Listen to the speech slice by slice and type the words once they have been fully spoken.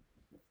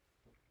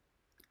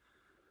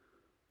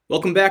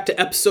Welcome back to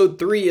episode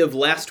 3 of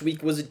Last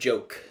Week Was a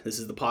Joke. This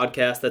is the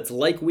podcast that's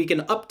like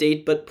Weekend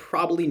Update, but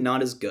probably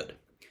not as good.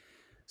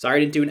 Sorry I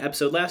didn't do an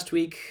episode last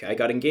week. I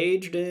got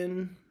engaged,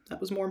 and that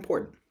was more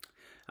important.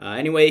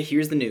 Anyway,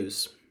 here's the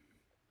news.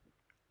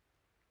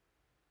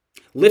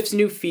 Lyft's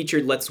new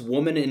feature lets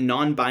women and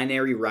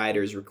non-binary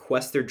riders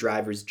request their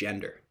driver's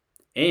gender.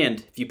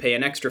 And if you pay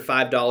an extra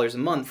 $5 a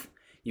month,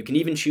 you can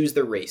even choose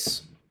their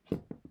race.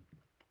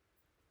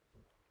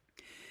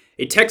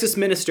 A Texas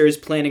minister is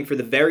planning for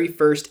the very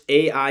first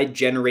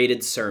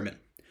AI-generated sermon,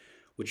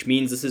 which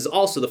means this is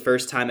also the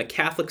first time a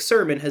Catholic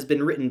sermon has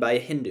been written by a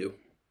Hindu.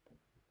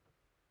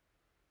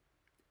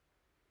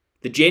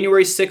 The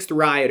January 6th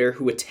rioter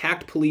who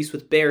attacked police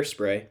with bear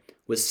spray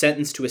was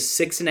sentenced to a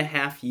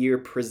 6.5-year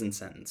prison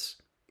sentence.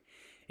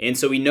 And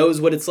so he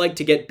knows what it's like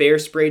to get bear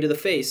spray to the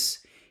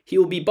face. He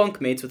will be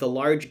bunkmates with a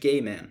large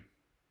gay man.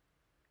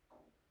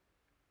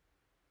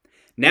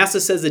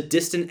 NASA says a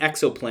distant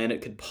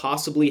exoplanet could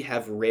possibly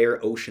have rare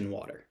ocean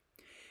water.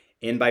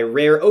 And by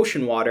rare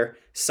ocean water,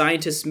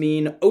 scientists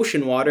mean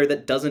ocean water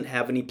that doesn't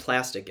have any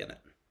plastic in it.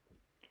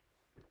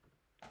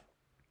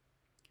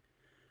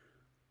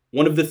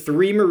 One of the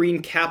 3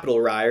 Marine Capitol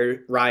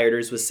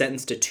rioters was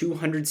sentenced to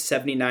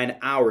 279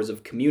 hours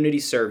of community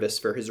service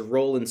for his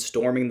role in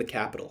storming the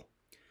Capitol.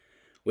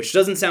 Which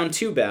doesn't sound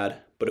too bad,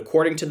 but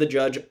according to the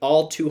judge,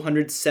 all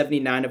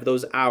 279 of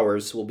those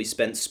hours will be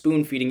spent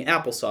spoon-feeding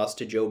applesauce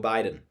to Joe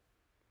Biden.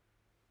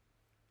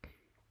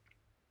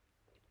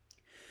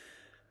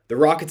 The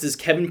Rockets'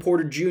 Kevin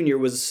Porter Jr.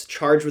 was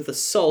charged with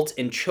assault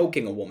and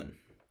choking a woman.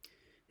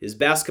 His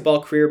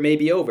basketball career may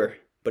be over,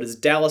 but his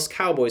Dallas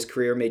Cowboys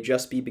career may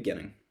just be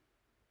beginning.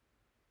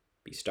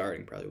 Be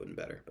starting, probably wouldn't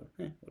better, but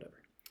whatever.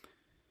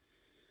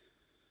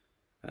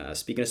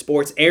 Speaking of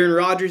sports, Aaron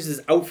Rodgers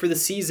is out for the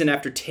season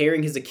after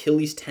tearing his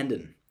Achilles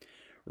tendon.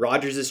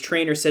 Rodgers'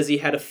 trainer says he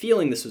had a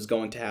feeling this was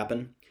going to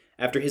happen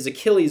after his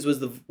Achilles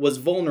was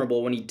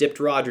vulnerable when he dipped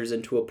Rodgers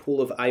into a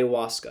pool of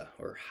ayahuasca,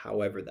 or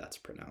however that's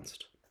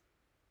pronounced.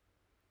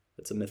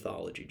 That's a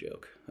mythology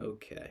joke.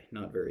 Okay,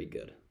 not very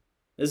good.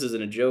 This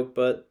isn't a joke,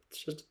 but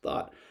it's just a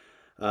thought.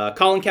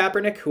 Colin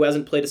Kaepernick, who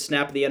hasn't played a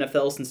snap of the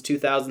NFL since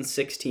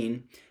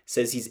 2016,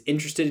 says he's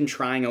interested in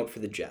trying out for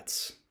the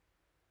Jets.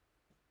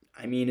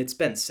 I mean, it's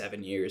been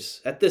 7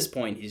 years. At this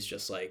point, he's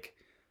just like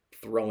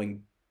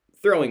throwing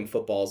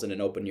footballs in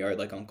an open yard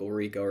like Uncle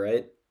Rico,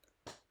 right?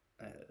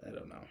 I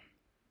don't know.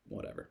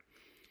 Whatever.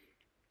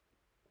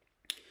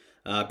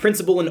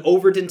 Principal in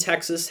Overton,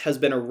 Texas, has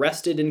been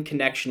arrested in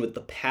connection with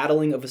the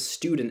paddling of a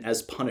student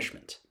as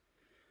punishment.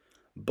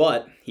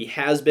 But he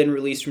has been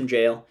released from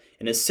jail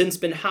and has since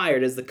been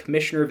hired as the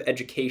Commissioner of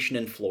Education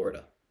in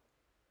Florida.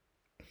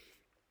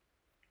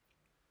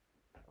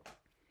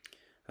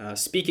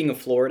 Speaking of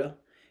Florida,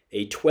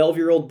 a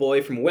 12-year-old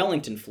boy from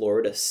Wellington,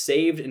 Florida,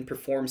 saved and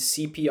performed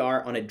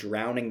CPR on a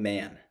drowning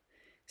man,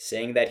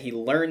 saying that he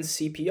learned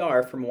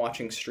CPR from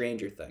watching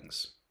Stranger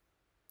Things.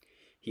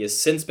 He has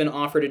since been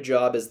offered a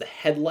job as the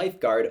head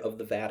lifeguard of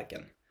the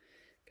Vatican.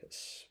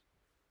 Because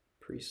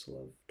priests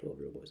love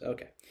 12-year-old boys.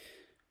 Okay.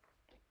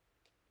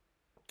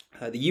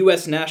 The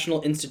U.S.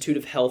 National Institute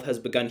of Health has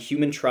begun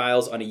human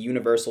trials on a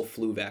universal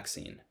flu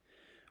vaccine,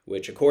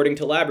 which, according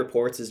to lab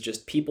reports, is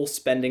just people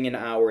spending an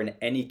hour in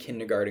any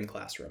kindergarten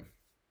classroom.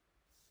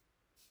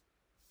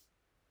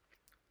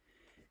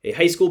 A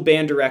high school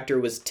band director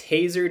was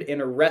tasered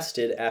and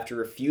arrested after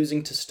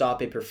refusing to stop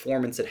a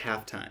performance at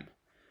halftime.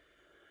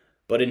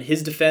 But in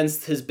his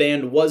defense, his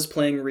band was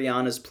playing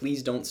Rihanna's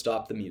Please Don't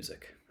Stop the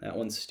Music. That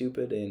one's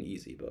stupid and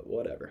easy, but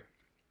whatever.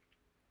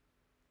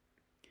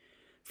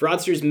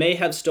 Fraudsters may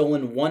have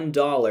stolen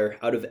 $1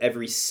 out of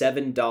every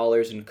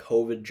 $7 in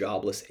COVID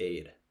jobless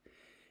aid.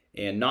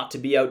 And not to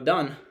be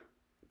outdone,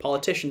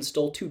 politicians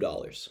stole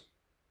 $2.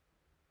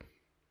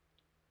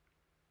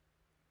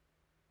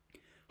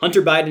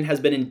 Hunter Biden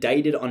has been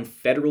indicted on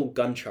federal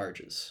gun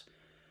charges,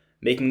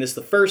 making this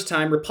the first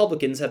time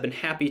Republicans have been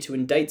happy to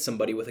indict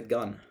somebody with a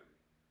gun.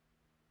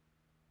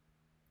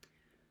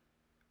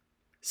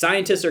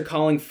 Scientists are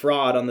calling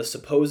fraud on the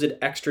supposed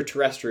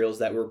extraterrestrials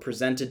that were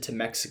presented to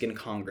Mexican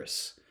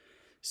Congress,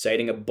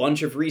 citing a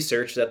bunch of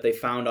research that they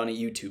found on a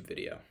YouTube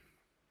video.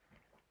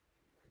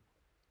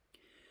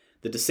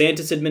 The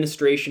DeSantis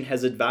administration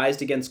has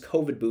advised against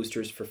COVID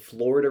boosters for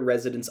Florida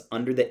residents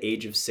under the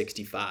age of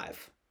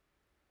 65.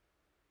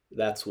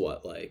 That's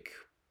what, like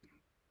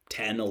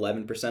 10,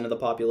 11% of the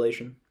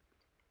population?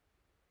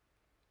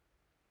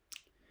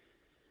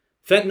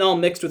 Fentanyl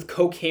mixed with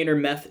cocaine or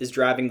meth is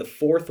driving the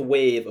 4th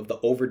wave of the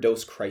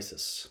overdose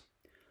crisis.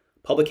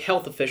 Public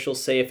health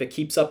officials say if it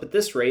keeps up at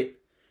this rate,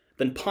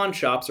 then pawn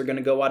shops are going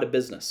to go out of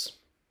business.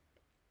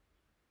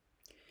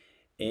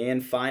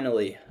 And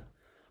finally,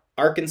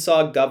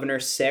 Arkansas Governor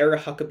Sarah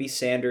Huckabee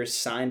Sanders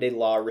signed a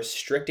law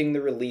restricting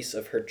the release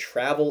of her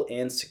travel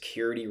and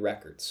security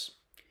records.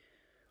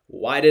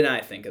 Why didn't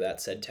I think of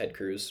that, said Ted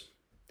Cruz.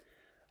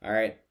 All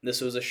right,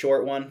 this was a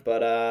short one,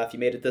 but if you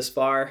made it this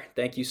far,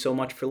 thank you so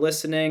much for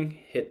listening.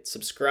 Hit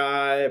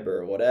subscribe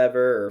or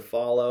whatever, or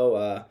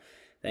follow.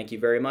 Thank you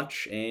very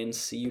much, and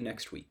see you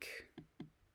next week.